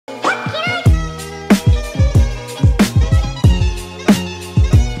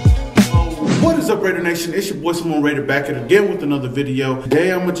Raider Nation? It's your boy Simone Raider back at again with another video.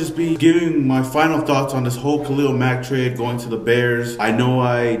 Today I'm gonna just be giving my final thoughts on this whole Khalil Mack trade going to the Bears. I know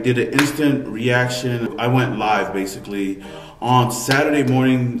I did an instant reaction. I went live basically on Saturday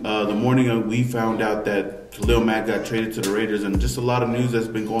morning, the morning we found out that Khalil Mack got traded to the Raiders, and just a lot of news that's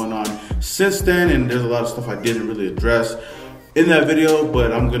been going on since then, and there's a lot of stuff I didn't really address in that video,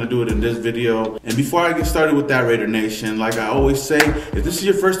 but I'm gonna do it in this video. And before I get started with that, Raider Nation, like I always say, if this is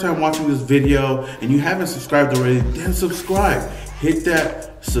your first time watching this video and you haven't subscribed already, then subscribe. Hit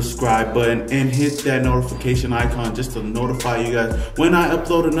that subscribe button and hit that notification icon just to notify you guys when I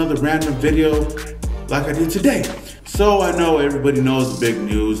upload another random video like I did today. So I know everybody knows the big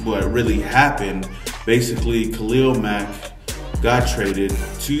news, what really happened. Basically, Khalil Mack got traded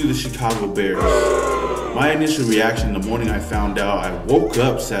to the Chicago Bears. My initial reaction the morning I found out, I woke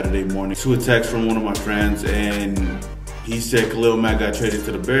up Saturday morning to a text from one of my friends, and he said Khalil Mack got traded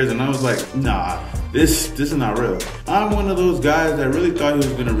to the Bears, and I was like, nah, this is not real. I'm one of those guys that really thought he was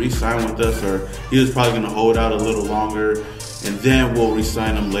gonna re-sign with us, or he was probably gonna hold out a little longer, and then we'll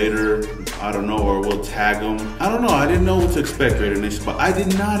re-sign him later. I don't know, or we'll tag him. I don't know, I didn't know what to expect, Raider Nation, but I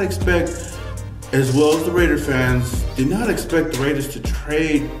did not expect, as well as the Raider fans, did not expect the Raiders to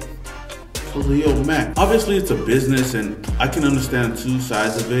trade Khalil Mack. Obviously it's a business and I can understand two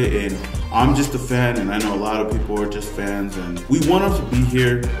sides of it, and I'm just a fan, and I know a lot of people are just fans, and we want him to be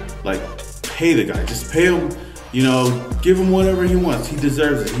here. Like, pay the guy, just pay him, you know, give him whatever he wants. He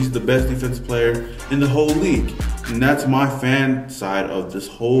deserves it. He's the best defensive player in the whole league. And that's my fan side of this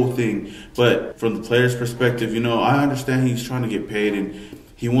whole thing. But from the player's perspective, you know, I understand he's trying to get paid and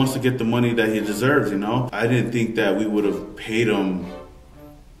he wants to get the money that he deserves, you know. I didn't think that we would have paid him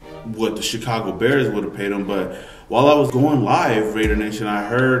what the Chicago Bears would have paid him, but while I was going live, Raider Nation, I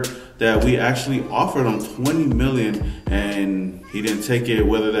heard that we actually offered him $20 million, and he didn't take it.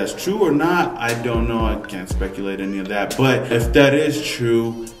 Whether that's true or not, I don't know. I can't speculate any of that. But if that is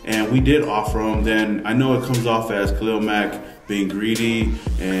true, and we did offer him, then I know it comes off as Khalil Mack being greedy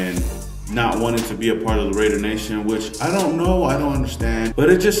and not wanting to be a part of the Raider Nation, which I don't know, I don't understand. But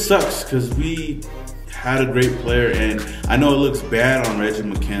it just sucks because we had a great player, and I know it looks bad on Reggie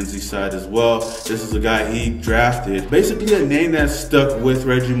McKenzie's side as well. This is a guy he drafted. Basically a name that stuck with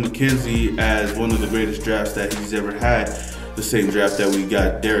Reggie McKenzie as one of the greatest drafts that he's ever had. The same draft that we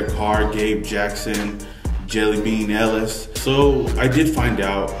got Derek Carr, Gabe Jackson, Jelly Bean Ellis. So I did find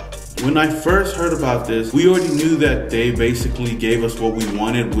out. When I first heard about this, we already knew that they basically gave us what we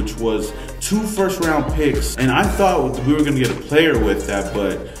wanted, which was 2 first-round picks. And I thought we were gonna get a player with that,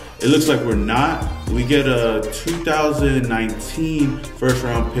 but it looks like we're not. We get a 2019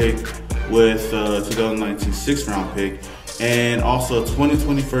 first-round pick with a 2019 sixth-round pick, and also a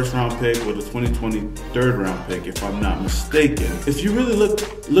 2020 first-round pick with a 2020 third-round pick, if I'm not mistaken. If you really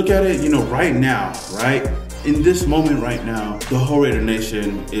look at it, you know, right now, right? In this moment right now, the whole Raider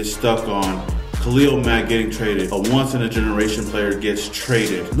Nation is stuck on Khalil Mack getting traded. A once-in-a-generation player gets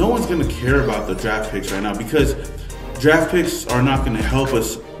traded. No one's gonna care about the draft picks right now because draft picks are not gonna help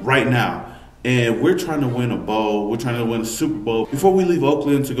us right now. And we're trying to win a bowl. We're trying to win a Super Bowl before we leave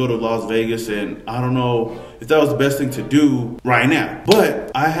Oakland to go to Las Vegas. And I don't know if that was the best thing to do right now.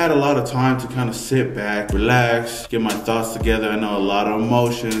 But I had a lot of time to kind of sit back, relax, get my thoughts together. I know a lot of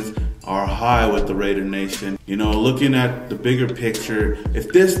emotions are high with the Raider Nation. You know, looking at the bigger picture,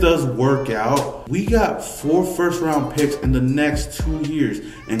 if this does work out, we got 4 first-round picks in the next 2 years.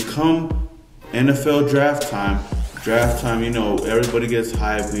 And come NFL draft time, you know, everybody gets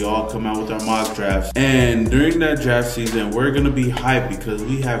hyped. We all come out with our mock drafts. And during that draft season, we're going to be hyped because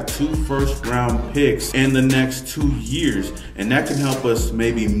we have 2 first-round picks in the next 2 years. And that can help us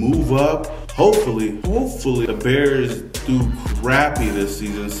maybe move up. Hopefully, the Bears do crappy this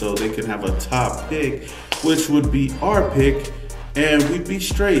season so they can have a top pick, which would be our pick, and we'd be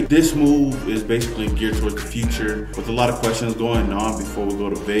straight. This move is basically geared towards the future with a lot of questions going on before we go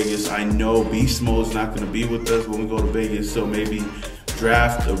to Vegas. I know Beast Mode's not going to be with us when we go to Vegas, so maybe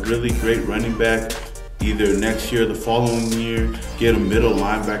draft a really great running back either next year or the following year, get a middle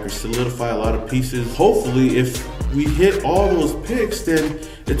linebacker, solidify a lot of pieces. Hopefully, if we hit all those picks, then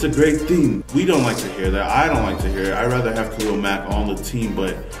it's a great thing. We don't like to hear that. I don't like to hear it. I'd rather have Khalil Mack on the team,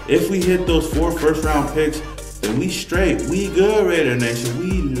 but if we hit those 4 first-round picks, then we straight. We good, Raider Nation.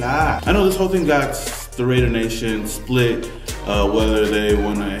 We live. I know this whole thing got the Raider Nation split, whether they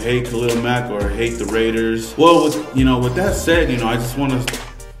want to hate Khalil Mack or hate the Raiders. Well, with that said, I just want to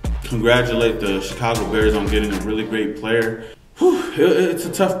congratulate the Chicago Bears on getting a really great player It's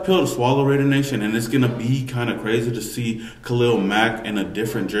a tough pill to swallow, Raider Nation, and it's going to be kind of crazy to see Khalil Mack in a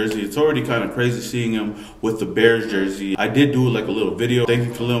different jersey. It's already kind of crazy seeing him with the Bears jersey. I did do like a little video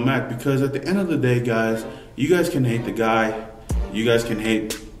thanking Khalil Mack because at the end of the day, guys, you guys can hate the guy. You guys can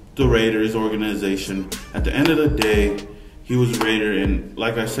hate the Raiders organization. At the end of the day, he was a Raider, and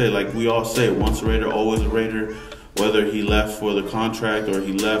like I say, like we all say, once a Raider, always a Raider. Whether he left for the contract or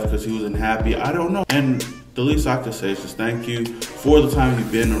he left because he wasn't happy, I don't know. And the least I could say is just thank you for the time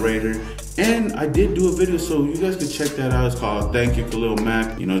you've been a Raider. And I did do a video, so you guys can check that out. It's called Thank You Khalil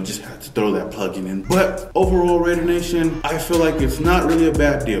Mack. You know, just had to throw that plug in. But overall, Raider Nation, I feel like it's not really a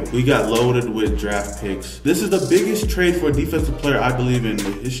bad deal. We got loaded with draft picks. This is the biggest trade for a defensive player, I believe, in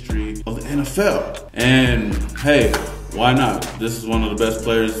the history of the NFL. And hey, why not? This is one of the best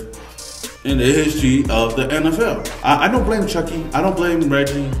players in the history of the NFL. I don't blame Chucky. I don't blame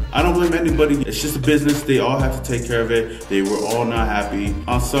Reggie. I don't blame anybody. It's just a business. They all have to take care of it. They were all not happy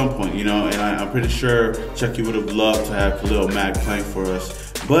on some point, you know, and I'm pretty sure Chucky would have loved to have Khalil Mack playing for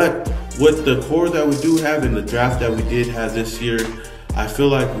us. But with the core that we do have in the draft that we did have this year, I feel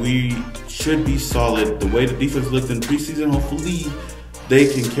like we should be solid. The way the defense looked in preseason, hopefully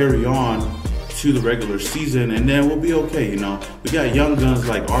they can carry on to the regular season, and then we'll be okay. You know, we got young guns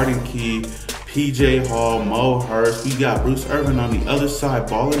like Arden Key, PJ Hall, Mo Hurst. We got Bruce Irvin on the other side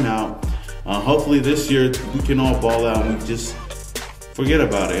balling out. Hopefully this year we can all ball out and we just forget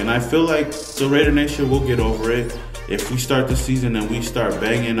about it. And I feel like the Raider Nation will get over it if we start the season and we start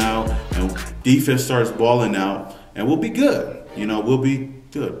banging out and defense starts balling out, and we'll be good. You know, we'll be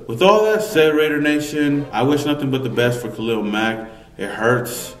good. With all that said, Raider Nation, I wish nothing but the best for Khalil Mack. It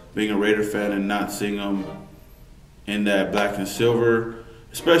hurts being a Raider fan and not seeing him in that black and silver,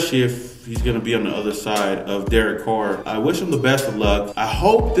 especially if he's going to be on the other side of Derek Carr. I wish him the best of luck. I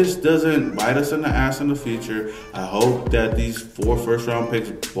hope this doesn't bite us in the ass in the future. I hope that these 4 first-round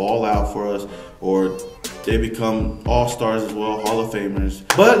picks ball out for us, or they become all-stars as well, Hall of Famers.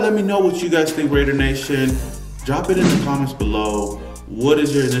 But let me know what you guys think, Raider Nation. Drop it in the comments below. What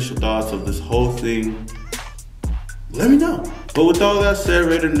is your initial thoughts of this whole thing? Let me know. But with all that said,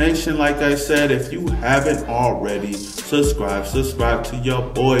 Raider Nation, like I said, if you haven't already, subscribe to your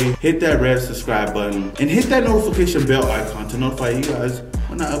boy. Hit that red subscribe button and hit that notification bell icon to notify you guys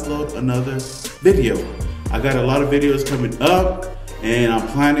when I upload another video. I got a lot of videos coming up, and I'm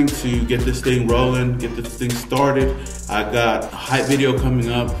planning to get this thing rolling, get this thing started. I got a hype video coming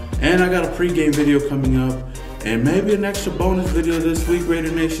up, and I got a pregame video coming up, and maybe an extra bonus video this week,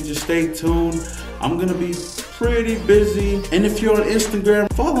 Raider Nation. Just stay tuned. I'm gonna be pretty busy. And if you're on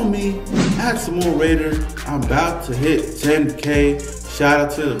Instagram, follow me at Samoa Raider. I'm about to hit 10K. Shout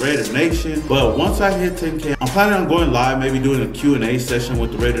out to the Raider Nation. But once I hit 10K, I'm planning on going live, maybe doing a Q&A session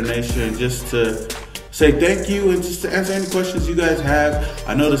with the Raider Nation, just to say thank you and just to answer any questions you guys have.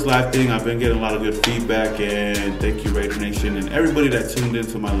 I know this live thing, I've been getting a lot of good feedback, and thank you, Raider Nation, and everybody that tuned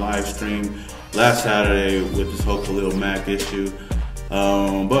into my live stream last Saturday with this whole Khalil Mack issue.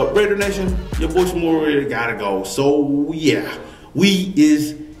 But Raider Nation, your boy Samoa Raider gotta go. So yeah, we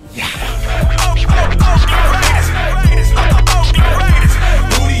is yeah.